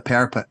below the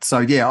parapet. So,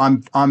 yeah,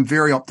 I'm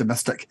very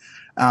optimistic,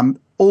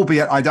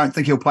 albeit I don't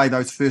think he'll play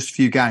those first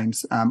few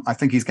games. I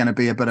think he's going to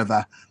be a bit of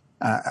a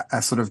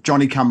sort of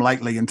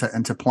Johnny-come-lately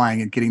into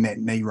playing and getting that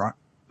knee right.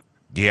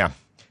 Yeah,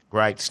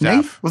 great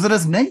stuff. Knee? Was it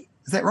his knee?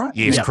 Is that right?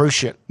 Yes,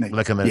 cruciate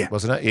ligament, yeah.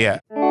 Wasn't it? Yeah.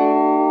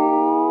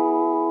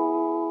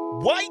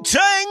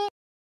 Waiting!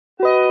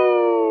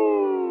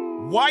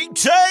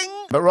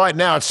 But right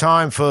now it's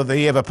time for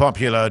the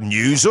ever-popular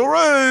News or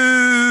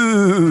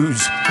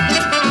Ruse.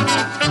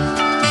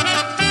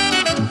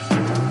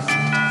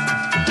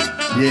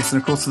 Yes,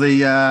 and of course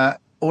the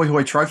Oi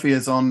Hoi trophy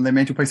is on the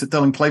mantelpiece at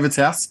Dylan Cleaver's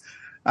house.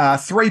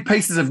 3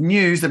 pieces of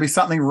news. There'll be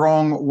something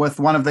wrong with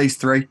one of these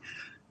 3.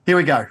 Here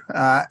we go.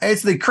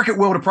 As the cricket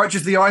world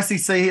approaches, the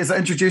ICC has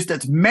introduced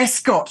its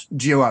mascot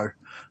duo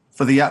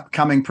for the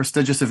upcoming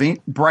prestigious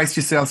event. Brace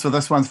yourselves for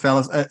this one,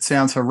 fellas. It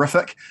sounds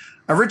horrific.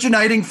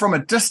 Originating from a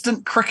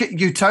distant cricket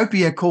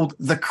utopia called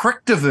the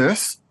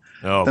Crictiverse,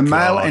 the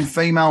male and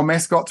female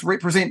mascots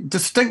represent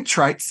distinct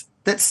traits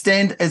that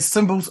stand as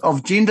symbols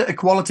of gender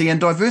equality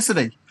and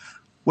diversity.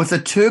 With a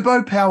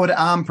turbo-powered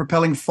arm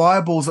propelling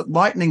fireballs at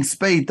lightning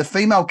speed, the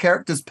female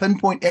character's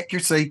pinpoint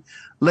accuracy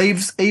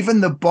leaves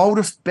even the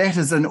boldest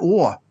batters in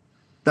awe.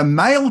 The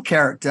male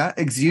character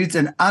exudes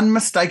an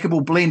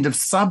unmistakable blend of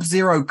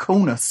sub-zero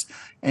coolness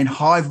and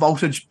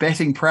high-voltage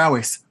batting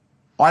prowess.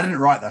 I didn't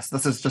write this.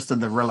 This is just in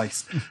the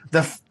release.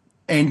 They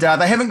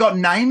haven't got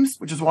names,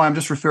 which is why I'm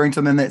just referring to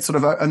them in that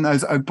sort of in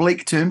those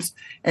oblique terms.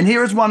 And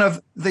here is one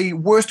of the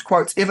worst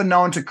quotes ever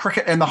known to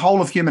cricket and the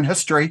whole of human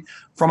history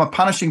from a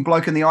punishing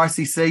bloke in the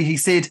ICC. He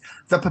said,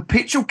 "The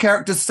perpetual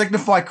characters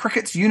signify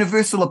cricket's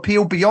universal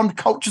appeal beyond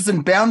cultures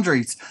and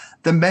boundaries.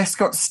 The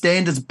mascots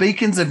stand as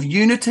beacons of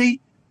unity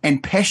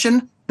and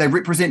passion. They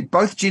represent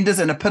both genders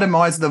and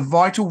epitomize the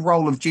vital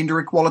role of gender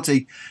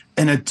equality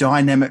in a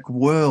dynamic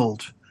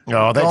world."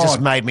 Oh, that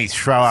just made me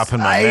throw up in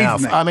my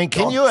mouth. I mean,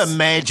 can you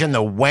imagine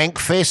the wank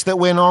fest that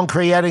went on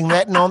creating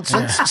that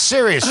nonsense?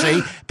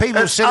 Seriously,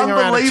 people sitting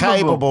around a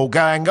table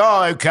going,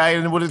 "Oh, okay,"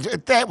 and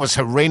that was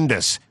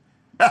horrendous.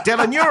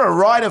 Dylan, you're a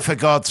writer, for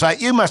God's sake.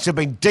 You must have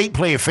been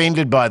deeply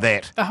offended by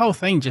that. The whole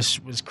thing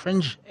just was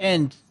cringe,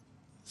 and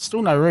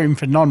still no room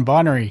for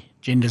non-binary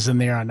genders in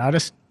there, I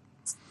noticed.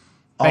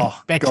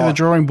 Back to the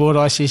drawing board,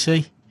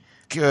 ICC.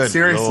 Good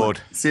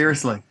Lord.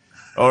 Seriously.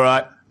 All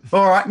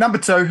right, number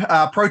 2,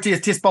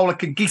 Proteas test bowler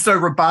Kagiso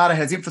Rabada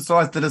has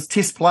emphasised that as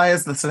test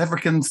players, the South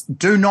Africans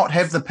do not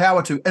have the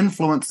power to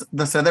influence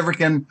the South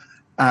African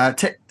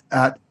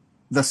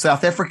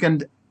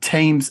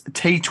team's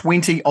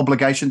T20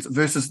 obligations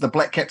versus the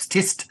Black Caps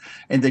test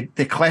and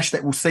the clash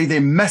that will see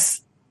them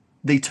miss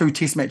the 2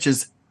 test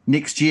matches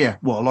next year.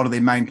 Well, a lot of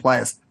their main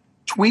players.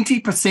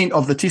 20%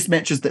 of the test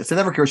matches that South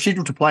Africa are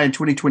scheduled to play in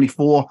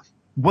 2024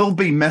 will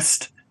be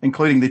missed,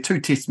 including the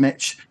 2 test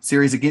match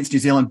series against New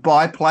Zealand,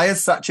 by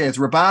players such as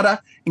Rabada,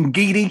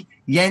 Ngidi,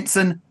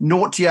 Janssen,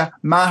 Nortia,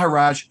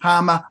 Maharaj,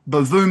 Harmer,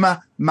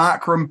 Bavuma,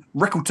 Markram,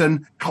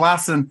 Rickleton,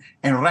 Klaassen,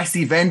 and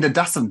Rassie van der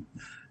Dussen.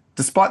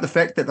 Despite the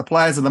fact that the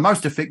players are the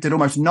most affected,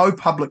 almost no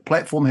public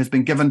platform has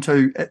been given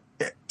to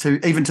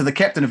the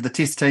captain of the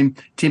test team,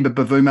 Themba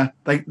Bavuma.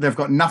 They've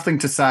got nothing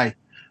to say.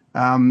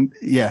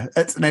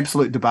 It's an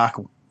absolute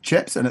debacle,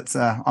 chaps, and it's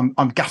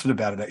I'm gutted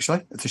about it,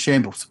 actually. It's a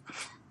shambles.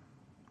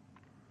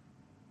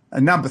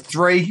 And number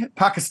 3,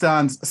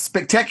 Pakistan's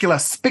spectacular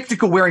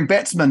spectacle-wearing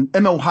batsman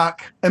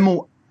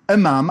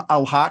Imam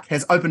Ul-Haq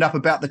has opened up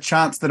about the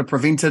chants that have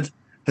prevented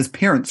his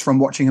parents from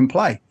watching him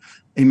play.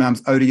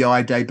 Imam's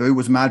ODI debut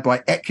was marred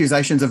by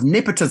accusations of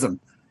nepotism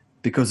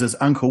because his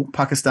uncle,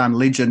 Pakistan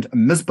legend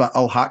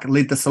Misbah-ul-Haq,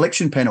 led the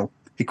selection panel.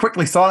 He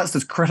quickly silenced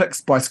his critics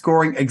by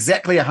scoring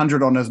exactly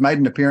 100 on his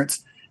maiden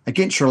appearance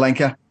against Sri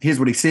Lanka. Here's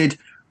what he said.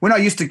 "When I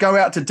used to go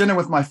out to dinner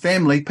with my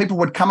family, people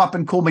would come up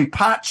and call me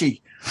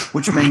Pachi,"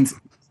 which means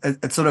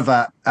it's sort of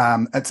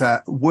it's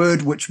a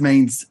word which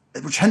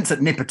hints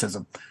at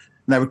nepotism.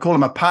 And they would call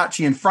him a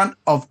Pachi in front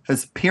of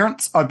his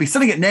parents. I'd be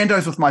sitting at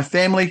Nando's with my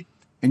family,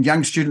 and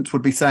young students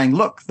would be saying,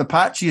 "Look, the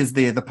Pachi is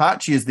there, the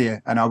Pachi is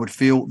there," and I would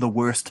feel the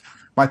worst.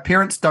 My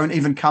parents don't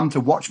even come to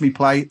watch me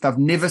play. They've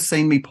never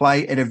seen me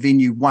play at a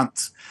venue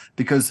once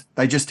because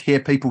they just hear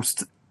people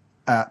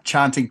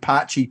chanting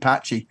Pachi,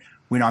 Pachi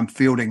when I'm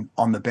fielding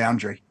on the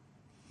boundary.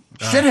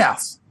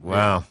 Shithouse.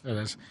 Wow. It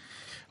is.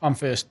 I'm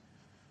first.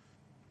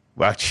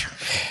 Well,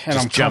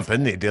 just jump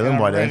in there, Dylan.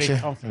 Why don't you?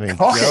 I mean,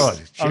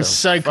 God, I'm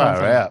so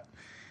confident.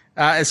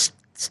 It's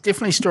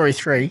definitely story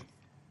 3.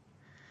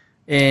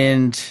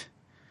 And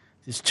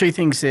there's 2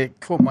 things that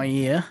caught my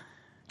ear.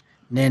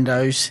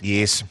 Nando's.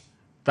 Yes.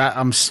 But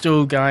I'm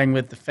still going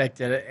with the fact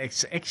that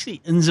it's actually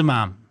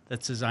Inzamam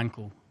that's his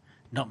uncle,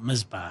 not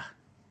Misbah.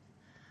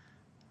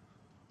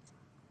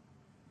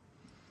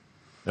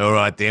 All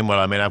right, then. Well,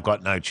 I mean, I've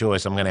got no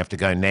choice. I'm going to have to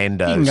go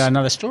Nando's. You can go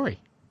another story.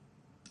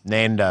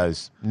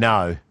 Nando's.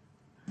 No.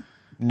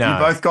 You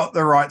both got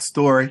the right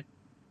story.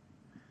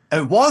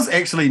 It was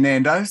actually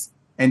Nando's,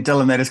 and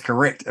Dylan, that is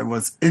correct. It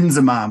was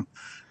Inzamam,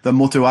 the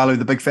Motualu,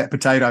 the big fat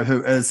potato,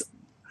 who is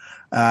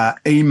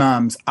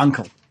Imam's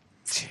uncle.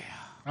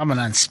 I'm an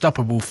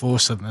unstoppable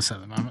force in this at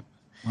the moment.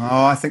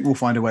 Oh, I think we'll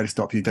find a way to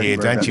stop you.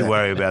 Don't you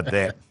worry about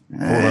that.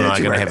 Paul and I are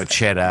going to have a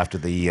chat after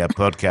the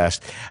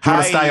podcast. You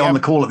want to stay on the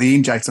call at the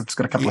end, Jason? I've just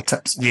got a couple of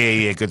tips.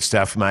 Yeah, good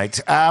stuff,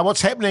 mate.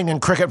 What's happening in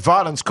Cricket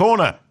Violence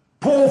Corner?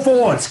 Paul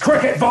Ford's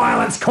Cricket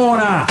Violence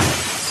Corner.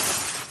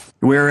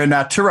 We're in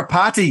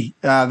Tirupati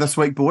this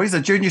week, boys.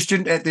 A junior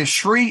student at the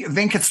Sri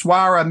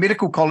Venkateswara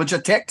Medical College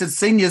attacked his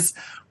seniors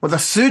with a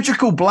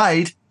surgical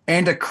blade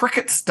and a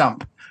cricket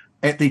stump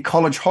at the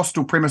college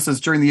hostel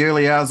premises during the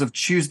early hours of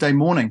Tuesday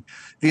morning.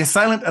 The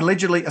assailant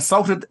allegedly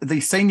assaulted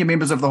the senior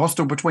members of the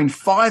hostel between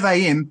 5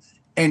 a.m.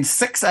 and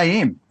 6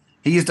 a.m.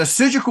 He used a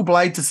surgical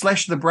blade to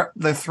slash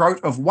the throat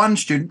of one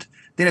student,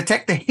 then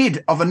attacked the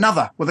head of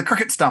another with a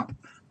cricket stump.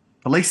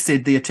 Police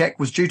said the attack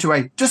was due to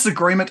a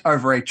disagreement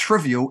over a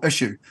trivial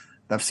issue.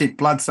 They've sent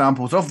blood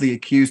samples of the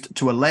accused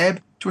to a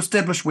lab to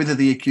establish whether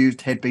the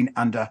accused had been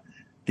under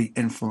the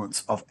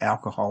influence of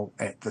alcohol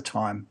at the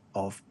time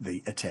of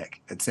the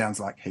attack. It sounds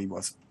like he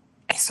was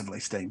massively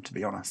steamed, to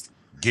be honest.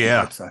 Yeah.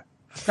 I hope so.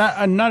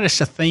 I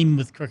noticed a theme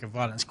with Cricket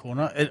Violence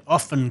Corner. It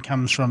often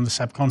comes from the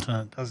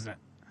subcontinent, doesn't it?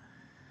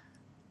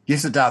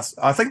 Yes, it does.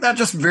 I think they're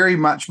just very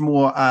much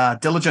more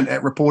diligent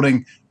at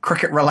reporting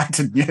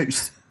cricket-related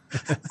news.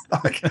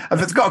 Like,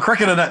 if it's got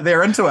cricket in it,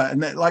 they're into it.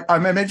 And I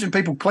imagine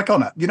people click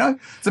on it, you know?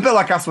 It's a bit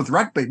like us with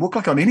rugby. We'll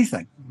click on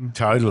anything.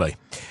 Totally.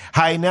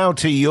 Hey, now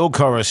to your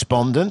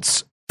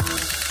correspondence.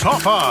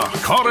 Toppa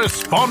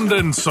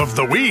Correspondence of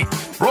the Week,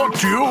 brought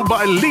to you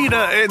by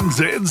Leader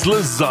NZ's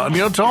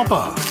Lasagna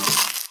Toppa.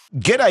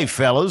 G'day,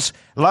 fellas.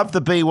 Love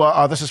the BYC.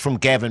 Oh, this is from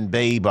Gavin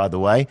B, by the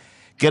way.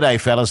 G'day,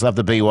 fellas. Love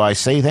the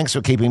BYC. Thanks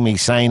for keeping me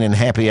sane and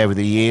happy over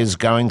the years,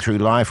 going through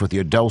life with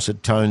your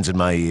dulcet tones in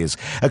my ears.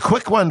 A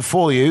quick one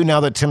for you, now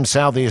that Tim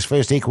Southee is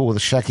first equal with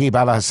Shakib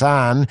Al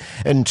Hassan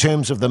in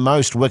terms of the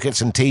most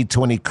wickets in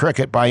T20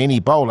 cricket by any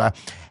bowler.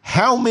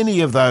 How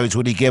many of those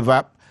would he give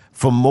up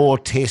for more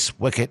test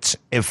wickets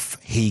if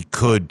he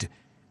could?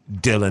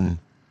 Dylan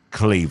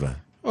Cleaver.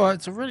 Well,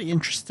 it's a really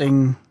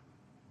interesting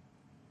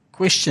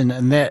question,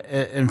 and that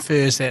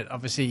infers that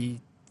obviously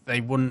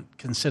they wouldn't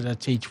consider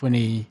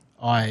T20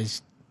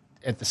 Is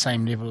at the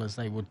same level as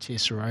they would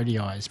Test or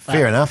ODIs.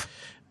 Fair enough.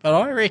 But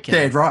I reckon...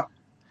 Dead right.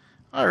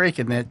 I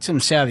reckon that Tim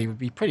Southee would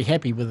be pretty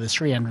happy with his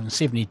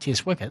 370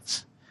 Test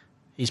wickets.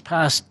 He's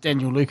passed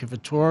Daniel Luca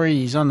Vittori.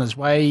 He's on his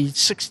way.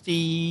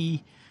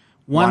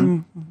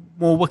 61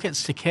 more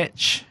wickets to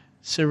catch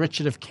Sir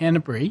Richard of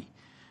Canterbury.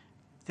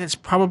 That's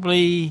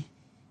probably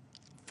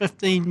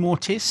 15 more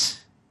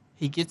tests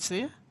he gets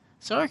there.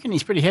 So I reckon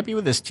he's pretty happy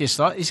with his test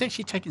lot. He's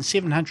actually taken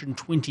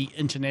 720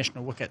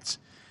 international wickets,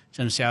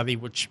 Tim Southee,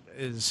 which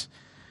is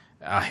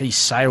He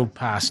sailed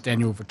past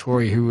Daniel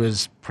Vittori, who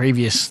was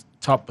previous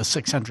top with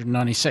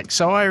 696.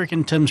 So I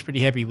reckon Tim's pretty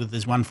happy with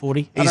his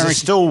 140. He's a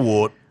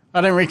stalwart.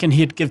 I don't reckon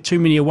he'd give too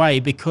many away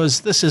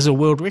because this is a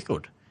world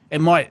record. It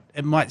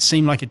might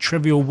seem like a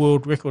trivial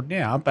world record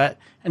now, but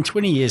in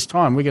 20 years'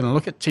 time, we're going to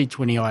look at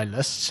T20I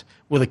lists,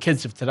 or the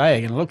kids of today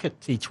are going to look at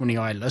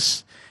T20I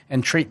lists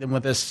and treat them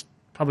with this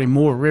probably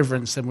more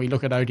reverence than we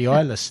look at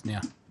ODI lists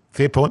now.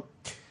 Fair point.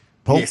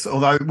 Paul? Yes,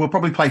 although we'll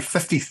probably play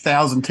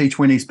 50,000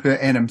 T20s per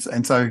annum,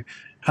 and so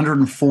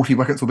 140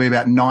 wickets will be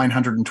about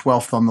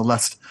 912th on the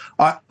list.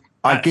 I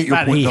get your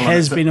point. But he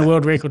has been a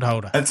world record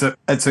holder. And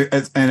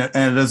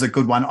it is a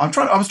good one. I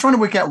was trying to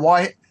work out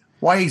why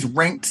he's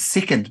ranked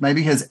second.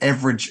 Maybe his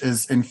average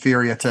is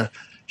inferior to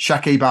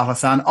Shakib Al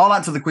Hasan. I'll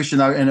answer the question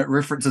though, and it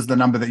references the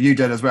number that you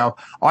did as well.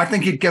 I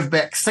think he'd give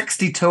back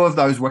 62 of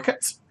those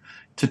wickets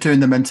to turn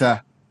them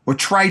into, or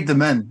trade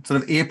them in,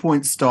 sort of air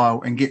point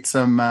style, and get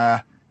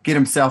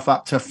himself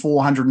up to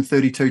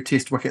 432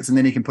 Test wickets, and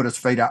then he can put his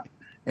feet up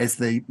as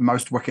the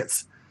most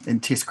wickets in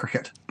Test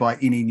cricket by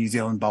any New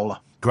Zealand bowler.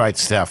 Great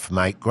stuff,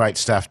 mate. Great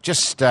stuff.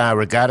 Just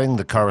regarding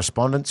the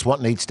correspondence,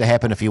 what needs to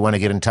happen if you want to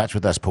get in touch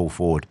with us, Paul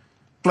Ford?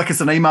 Flick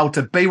us an email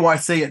to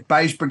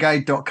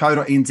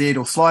byc@beigebrigade.co.nz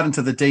or slide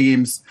into the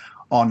DMs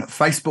on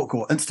Facebook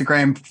or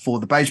Instagram for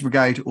the Beige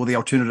Brigade or the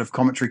Alternative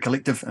Commentary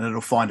Collective, and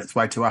it'll find its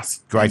way to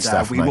us. Great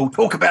stuff, we will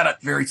talk about it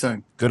very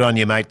soon. Good on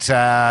you, mate.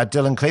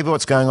 Dylan Cleaver,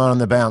 what's going on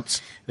the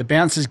bounce? The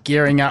bounce is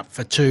gearing up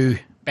for 2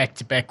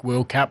 back-to-back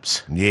World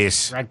Cups.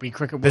 Yes. Rugby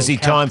cricket World busy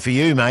Cup. Time for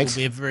you, mate. It'll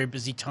be a very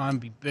busy time.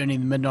 Be burning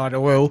the midnight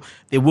oil.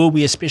 There will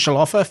be a special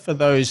offer for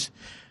those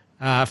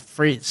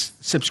free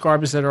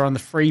subscribers that are on the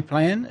free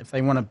plan. If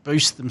they want to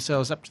boost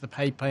themselves up to the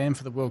paid plan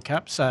for the World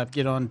Cups,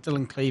 get on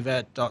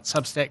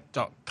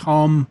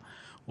dylancleaver.substack.com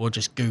or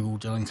just Google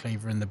Dylan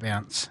Cleaver and the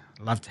bounce.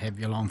 Love to have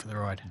you along for the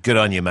ride. Good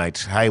on you,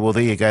 mate. Hey, well,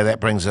 there you go. That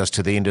brings us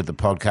to the end of the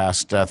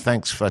podcast.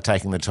 Thanks for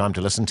taking the time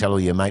to listen. Tell all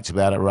your mates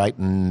about it, rate,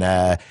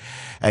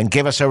 and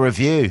give us a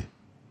review.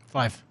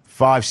 5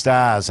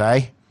 stars,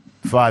 eh?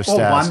 5 stars.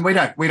 Or 1. We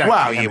don't.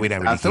 Well, yeah, we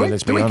don't really care.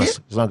 Let's be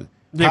honest.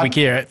 We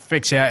care. It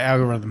fixes our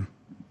algorithm.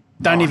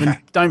 Don't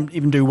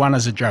even do 1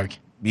 as a joke.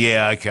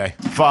 Yeah, okay.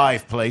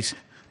 5, please.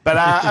 But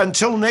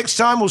until next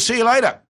time, we'll see you later.